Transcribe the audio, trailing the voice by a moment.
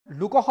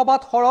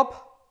লোকসভাত সৰব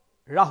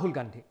ৰাহুল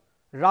গান্ধী।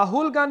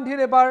 ৰাহুল গান্ধীৰ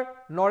এবাৰ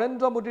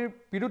নৰেন্দ্ৰ মোদীৰ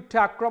বিৰুদ্ধে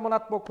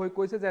আক্ৰমণাত্মক হৈ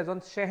কৈছে যে এজন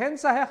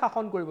শ্বেহেনশ্বাহে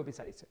শাসন কৰিব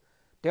বিচাৰিছে।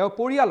 তেওঁৰ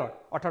পৰিয়ালৰ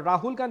অৰ্থাৎ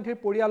ৰাহুল গান্ধীৰ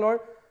পৰিয়ালৰ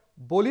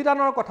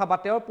বলিদানৰ কথা বা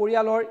তেওঁৰ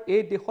পৰিয়ালৰ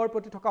এই দেশৰ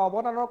প্ৰতি থকা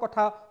অৱদানৰ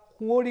কথা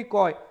সুঁৱৰি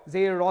কয় যে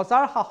এই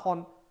ৰজাৰ শাসন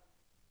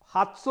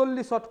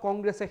 47ত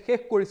কংগ্ৰেছে শেষ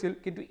কৰিছিল,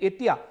 কিন্তু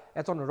এতিয়া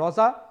এজন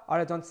ৰজা আৰু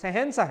এজন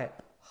শ্বেহেনশ্বাহে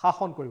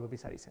শাসন কৰিব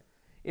বিচাৰিছে।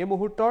 এই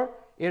মুহূৰ্তৰ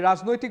এই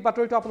ৰাজনৈতিক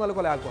বাতৰিটো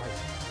আপোনালোকলৈ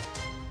আগবঢ়াইছে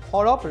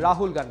সৰব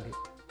ৰাহুল গান্ধী।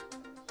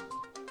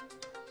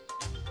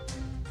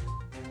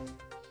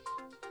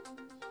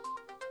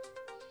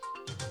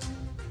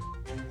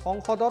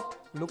 সংসদত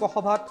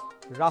লোকসভাত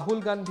ৰাহুল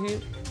গান্ধীৰ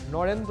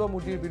নৰেন্দ্ৰ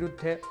মোদীৰ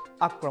বিৰুদ্ধে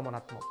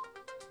আক্ৰমণাত্মক।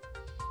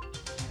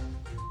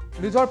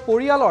 নিজৰ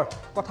পৰিয়ালৰ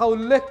কথা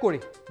উল্লেখ কৰি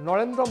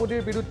নৰেন্দ্ৰ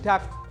মোদীৰ বিৰুদ্ধে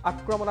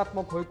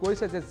আক্ৰমণাত্মক হৈ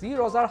কৈছে যে যি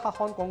ৰজাৰ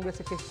শাসন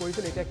কংগ্ৰেছে শেষ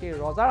কৰিছিল, এতিয়া সেই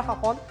ৰজাৰ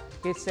শাসন,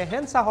 সেই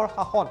শ্বেহেনশ্বাহৰ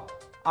শাসন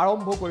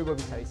আৰম্ভ কৰিব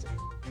বিচাৰিছে।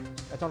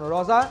 এজন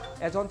ৰজা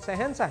এজন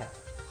শ্বেহেনশ্বাহে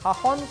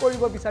শাসন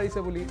কৰিব বিচাৰিছে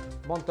বুলি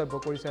মন্তব্য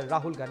কৰিছে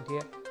ৰাহুল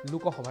গান্ধীয়ে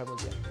লোকসভাৰ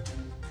মজিয়াত।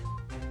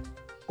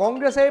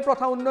 কংগ্ৰেছে এই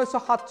প্ৰথা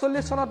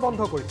 1947 চনত বন্ধ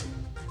কৰিছিল।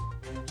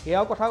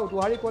 এয়াও কথা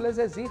উদুহাৰি ক'লে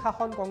যে যি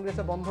শাসন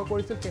কংগ্ৰেছে বন্ধ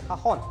কৰিছিল সেই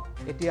শাসন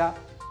এতিয়া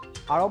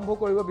আৰম্ভ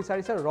কৰিব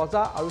বিচাৰিছে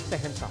ৰজা আৰু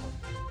শ্বেহেনশ্বাহৰ।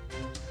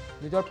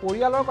 নিজৰ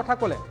পৰিয়ালৰ কথা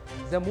ক'লে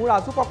যে মোৰ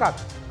আজু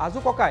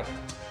ককাই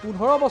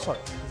 15 বছৰ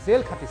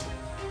জেল খাটিছিল।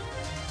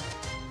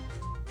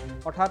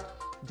 অৰ্থাৎ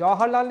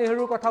জৱাহৰলাল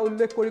নেহৰুৰ কথা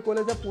উল্লেখ কৰি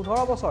ক'লে যে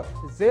 15 বছৰ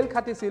জেল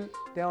খাটিছিল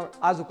তেওঁৰ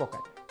আজু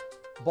ককাই।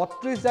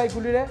 32 জাই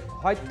গুলিৰে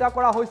হত্যা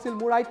কৰা হৈছিল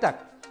মোৰ আইতাক।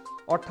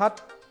 অৰ্থাৎ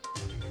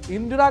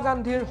ইন্দিৰা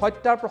গান্ধীৰ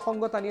হত্যাৰ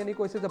প্ৰসংগ টানি আনি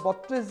কৈছে যে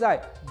 32 জাই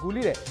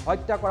গুলিৰে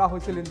হত্যা কৰা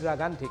হৈছিল ইন্দিৰা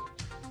গান্ধীক।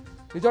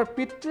 নিজৰ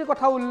পিতৃৰ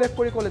কথা উল্লেখ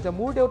কৰি ক'লে যে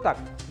মোৰ দেউতাক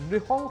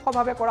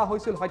নৃশংসভাৱে কৰা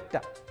হৈছিল হত্যা।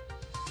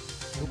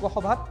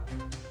 লোকসভাত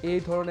এই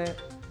ধৰণে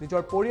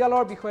নিজৰ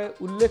পৰিয়ালৰ বিষয়ে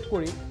উল্লেখ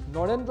কৰি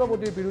নৰেন্দ্ৰ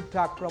মোদীৰ বিৰুদ্ধে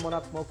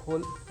আক্ৰমণাত্মক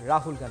হ'ল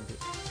ৰাহুল গান্ধী।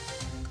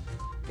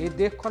 এই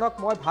দেশখনক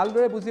মই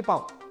ভালদৰে বুজি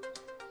পাওঁ।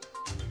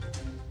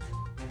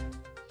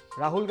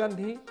 ৰাহুল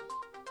গান্ধী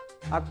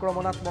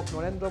আক্ৰমণাত্মক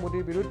নৰেন্দ্ৰ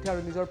মোদীৰ বিৰুদ্ধে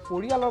আৰু নিজৰ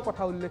পৰিয়ালৰ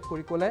কথা উল্লেখ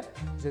কৰি ক'লে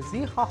যে যি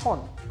শাসন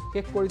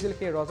শেষ কৰিছিল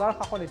সেই ৰজাৰ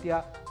শাসন এতিয়া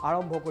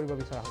আৰম্ভ কৰিব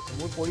বিচৰা হৈছে।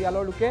 মোৰ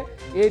পৰিয়ালৰ লোকে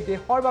এই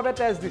দেশৰ বাবে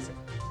তেজ দিছে।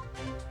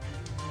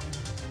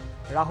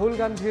 ৰাহুল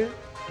গান্ধীৰ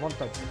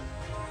মন্তব্য।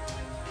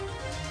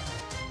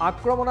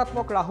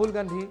 আক্ৰমণাত্মক ৰাহুল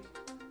গান্ধী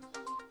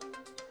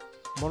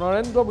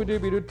নৰেন্দ্ৰ মোদীৰ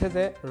বিৰুদ্ধে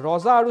যে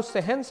ৰজা আৰু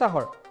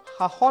শ্বেহেনশ্বাহৰ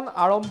শাসন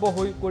আৰম্ভ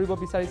কৰিব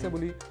বিচাৰিছে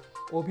বুলি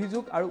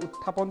অভিযোগ আৰু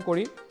উত্থাপন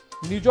কৰি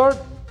নিজৰ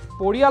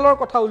পৰিয়ালৰ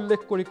কথা উল্লেখ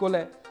কৰি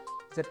ক'লে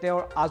যে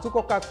তেওঁৰ আজু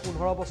ককাক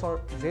 15 বছৰ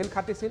জেল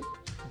খাটিছিল,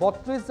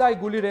 32 জাই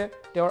গুলিৰে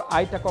তেওঁৰ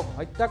আইতাকক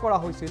হত্যা কৰা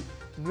হৈছিল,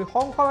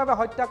 নৃশংসভাৱে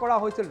হত্যা কৰা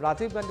হৈছিল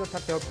ৰাজীৱ গান্ধী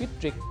অৰ্থাৎ তেওঁৰ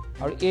পিতৃক,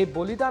 আৰু এই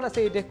বলিদান আছে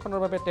এই দেশখনৰ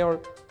বাবে তেওঁৰ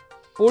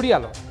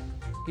পৰিয়ালৰ।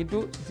 কিন্তু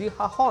যি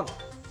শাসন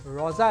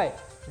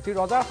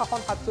ৰজাৰ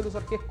শাসন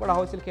 47ত শেষ কৰা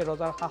হৈছিল সেই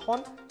ৰজাৰ শাসন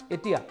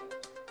এতিয়া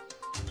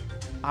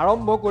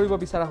আৰম্ভ কৰিব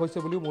বিচৰা হৈছে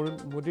বুলিও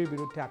মোদীৰ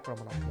বিৰুদ্ধে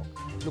আক্ৰমণাত্মক।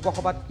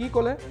 লোকসভাত কি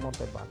ক'লে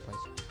মন্তব্য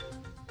আগবঢ়াইছে।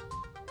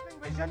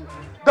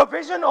 The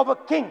vision of a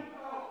king,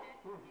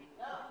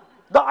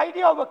 the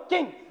idea of a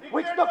king,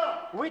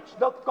 which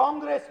the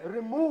Congress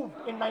removed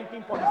in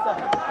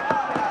 1947.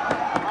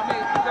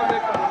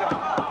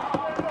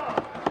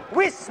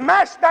 We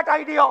smashed that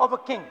idea of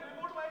a king.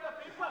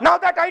 Now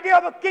that idea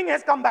of a king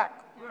has come back.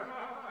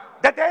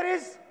 That there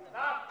is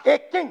a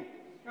king,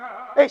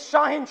 a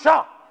Shahin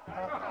Shah,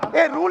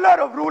 a ruler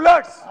of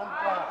rulers,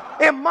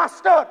 a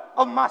master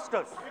of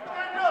masters.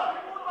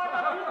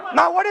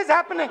 Now what is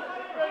happening?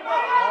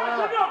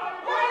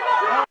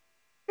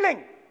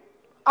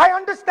 I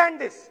understand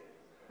this.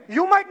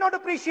 You might not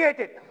appreciate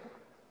it,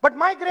 but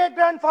my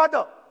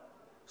great-grandfather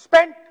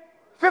spent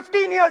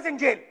 15 years in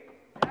jail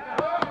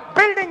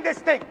building this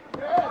thing.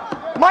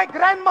 My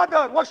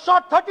grandmother was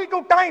shot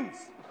 32 times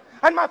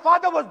and my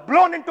father was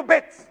blown into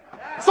bits.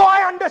 So I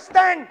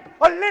understand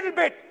a little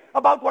bit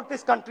about what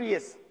this country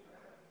is.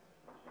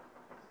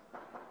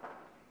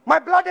 My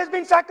blood has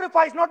been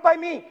sacrificed not by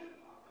me,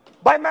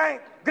 by my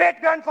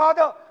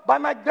great-grandfather, by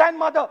my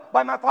grandmother,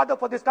 by my father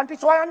for this country.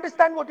 So I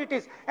understand what it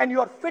is. And you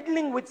are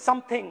fiddling with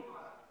something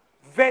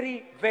very,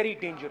 very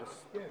dangerous.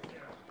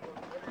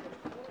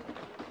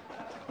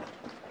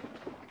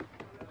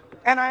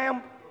 And I am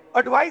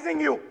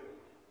advising you,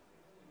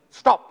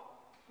 stop.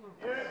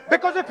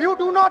 Because if you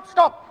do not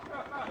stop,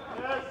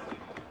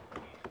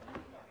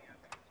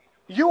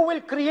 you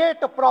will create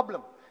a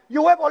problem.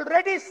 You have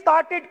already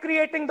started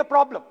creating the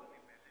problem.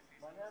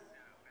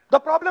 The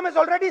problem has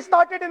already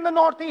started in the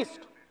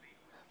northeast.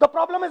 The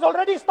problem has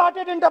already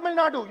started in Tamil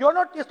Nadu. You're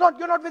not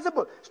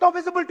visible. It's not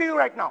visible to you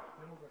right now.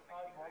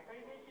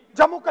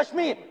 Jammu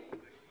Kashmir,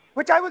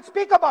 which I will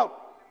speak about,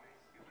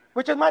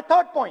 which is my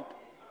third point.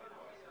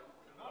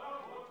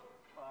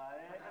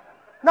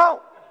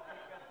 Now,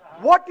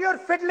 what you're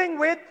fiddling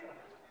with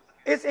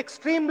is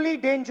extremely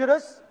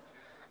dangerous,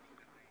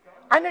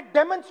 and it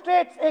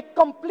demonstrates a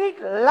complete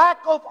lack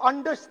of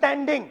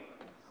understanding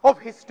of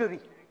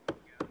history.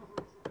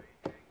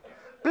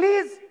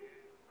 Please,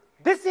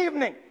 this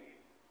evening,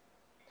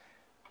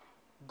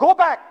 Go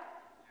back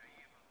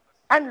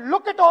and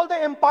look at all the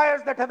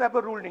empires that have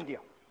ever ruled India.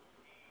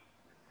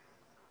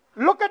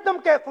 Look at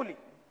them carefully.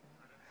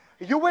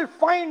 You will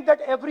find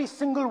that every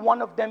single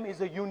one of them is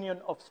a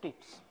union of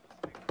states.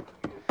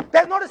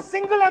 There's not a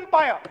single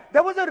empire.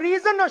 There was a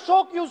reason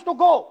Ashok used to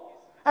go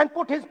and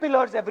put his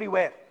pillars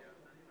everywhere.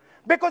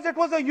 Because it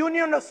was a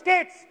union of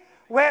states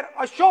where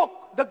Ashok,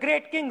 the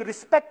great king,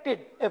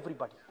 respected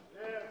everybody.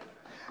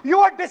 You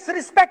are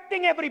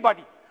disrespecting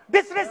everybody.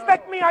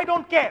 Disrespect me, I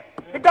don't care.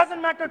 It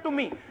doesn't matter to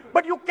me.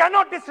 But you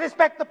cannot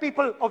disrespect the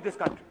people of this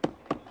country.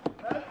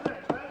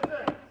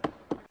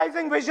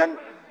 Vision,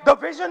 the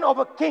vision of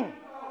a king.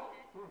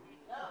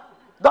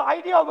 The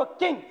idea of a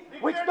king,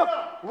 which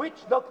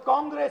the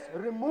Congress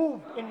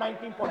removed in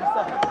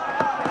 1947.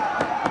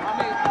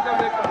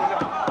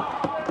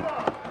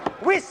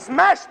 We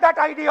smashed that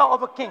idea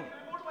of a king.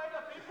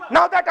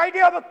 Now that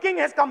idea of a king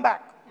has come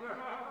back.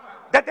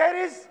 That there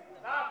is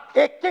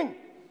a king,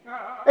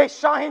 a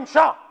Shahin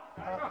Shah,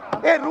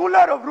 a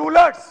ruler of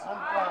rulers,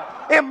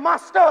 a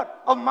master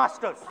of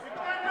masters.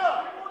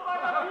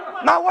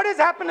 Now what is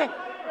happening?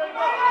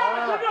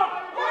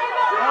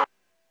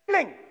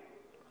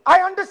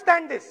 I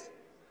understand this.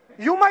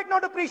 You might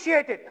not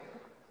appreciate it.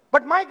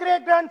 But my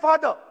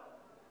great-grandfather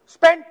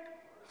spent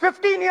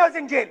 15 years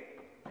in jail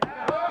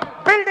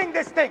building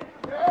this thing.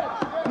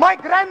 My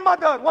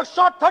grandmother was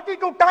shot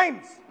 32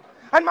 times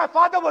and my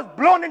father was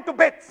blown into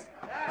bits.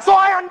 So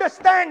I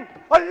understand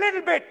a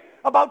little bit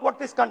about what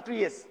this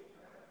country is.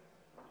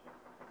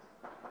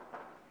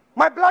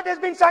 My blood has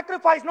been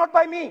sacrificed, not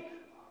by me,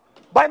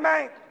 by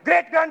my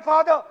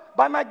great-grandfather,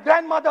 by my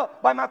grandmother,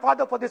 by my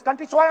father for this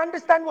country. So I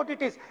understand what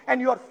it is.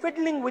 And you are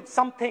fiddling with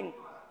something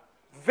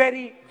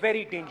very,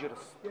 very dangerous.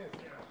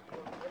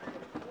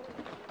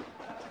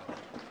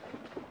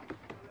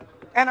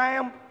 And I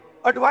am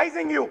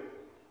advising you,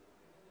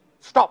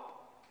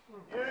 stop.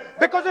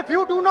 Because if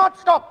you do not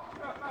stop,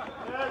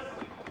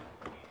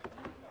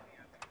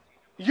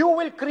 you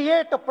will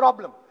create a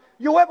problem.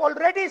 You have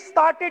already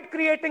started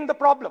creating the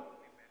problem.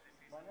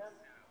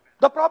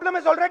 The problem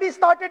has already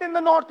started in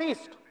the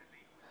Northeast.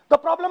 The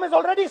problem has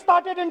already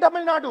started in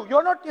Tamil Nadu.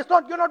 You're not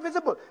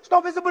visible. It's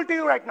not visible to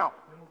you right now.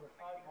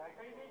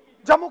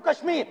 Jammu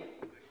Kashmir,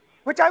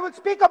 which I will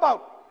speak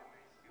about,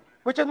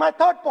 which is my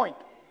third point.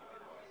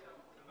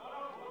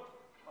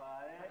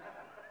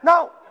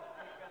 Now,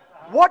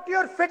 what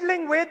you're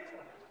fiddling with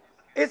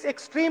is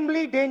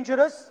extremely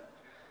dangerous,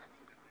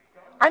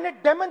 and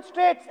it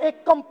demonstrates a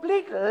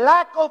complete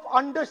lack of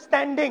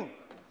understanding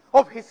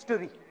of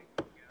history.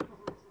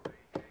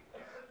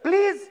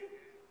 Please,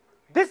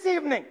 this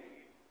evening,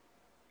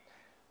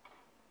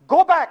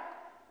 go back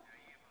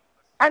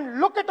and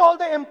look at all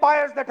the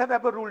empires that have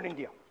ever ruled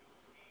India.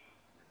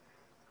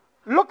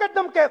 Look at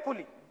them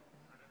carefully.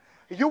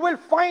 You will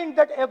find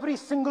that every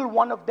single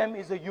one of them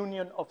is a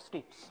union of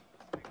states.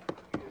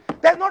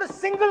 There's not a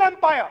single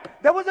empire.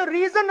 There was a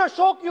reason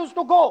Ashok used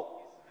to go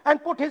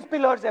and put his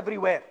pillars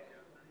everywhere.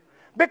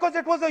 Because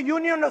it was a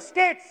union of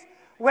states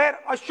where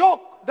Ashok,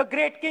 the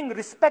great king,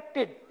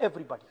 respected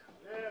everybody.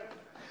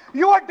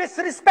 You are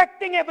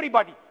disrespecting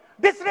everybody.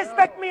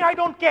 Disrespect me, I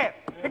don't care.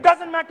 It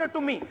doesn't matter to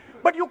me.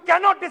 But you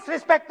cannot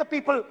disrespect the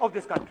people of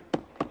this country.